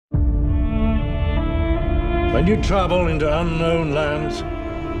When you travel into unknown lands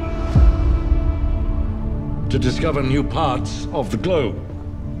to discover new parts of the globe,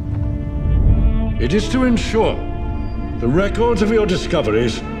 it is to ensure the records of your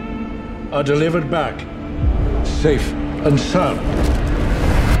discoveries are delivered back safe and sound,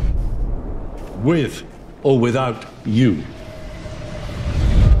 with or without you.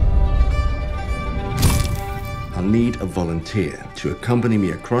 I'll need a volunteer to accompany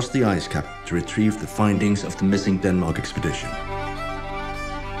me across the ice cap to retrieve the findings of the missing Denmark expedition.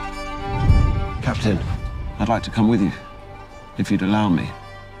 Captain, I'd like to come with you, if you'd allow me.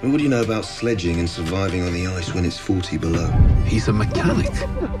 What do you know about sledging and surviving on the ice when it's 40 below? He's a mechanic.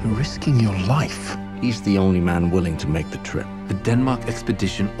 You're risking your life. He's the only man willing to make the trip. The Denmark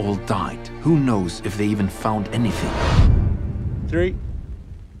expedition all died. Who knows if they even found anything? 3,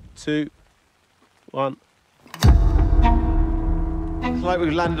 2, 1. It's like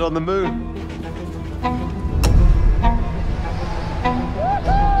we've landed on the moon.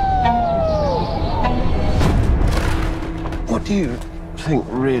 What do you think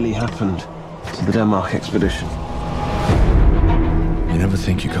really happened to the Denmark expedition? You never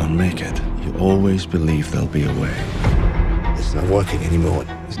think you can't make it. You always believe there'll be a way. It's not working anymore.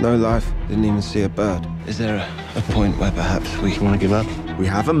 There's no life. Didn't even see a bird. Is there a point where perhaps we want to give up? We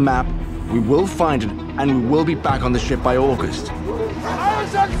have a map, we will find it, and we will be back on the ship by August.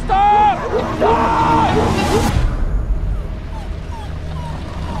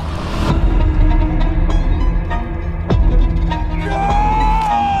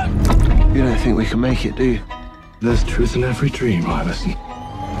 You don't think we can make it, do you? There's truth in every dream, Iverson.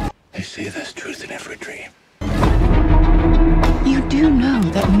 They say there's truth in every dream. You do know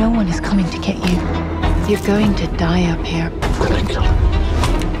that no one is coming to get you. You're going to die up here.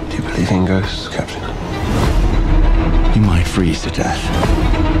 Do you believe in ghosts, Captain? You might freeze to death.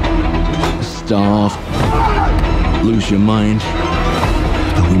 Starve. Lose your mind.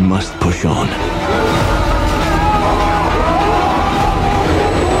 But we must push on.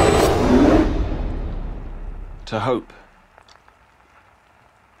 To hope.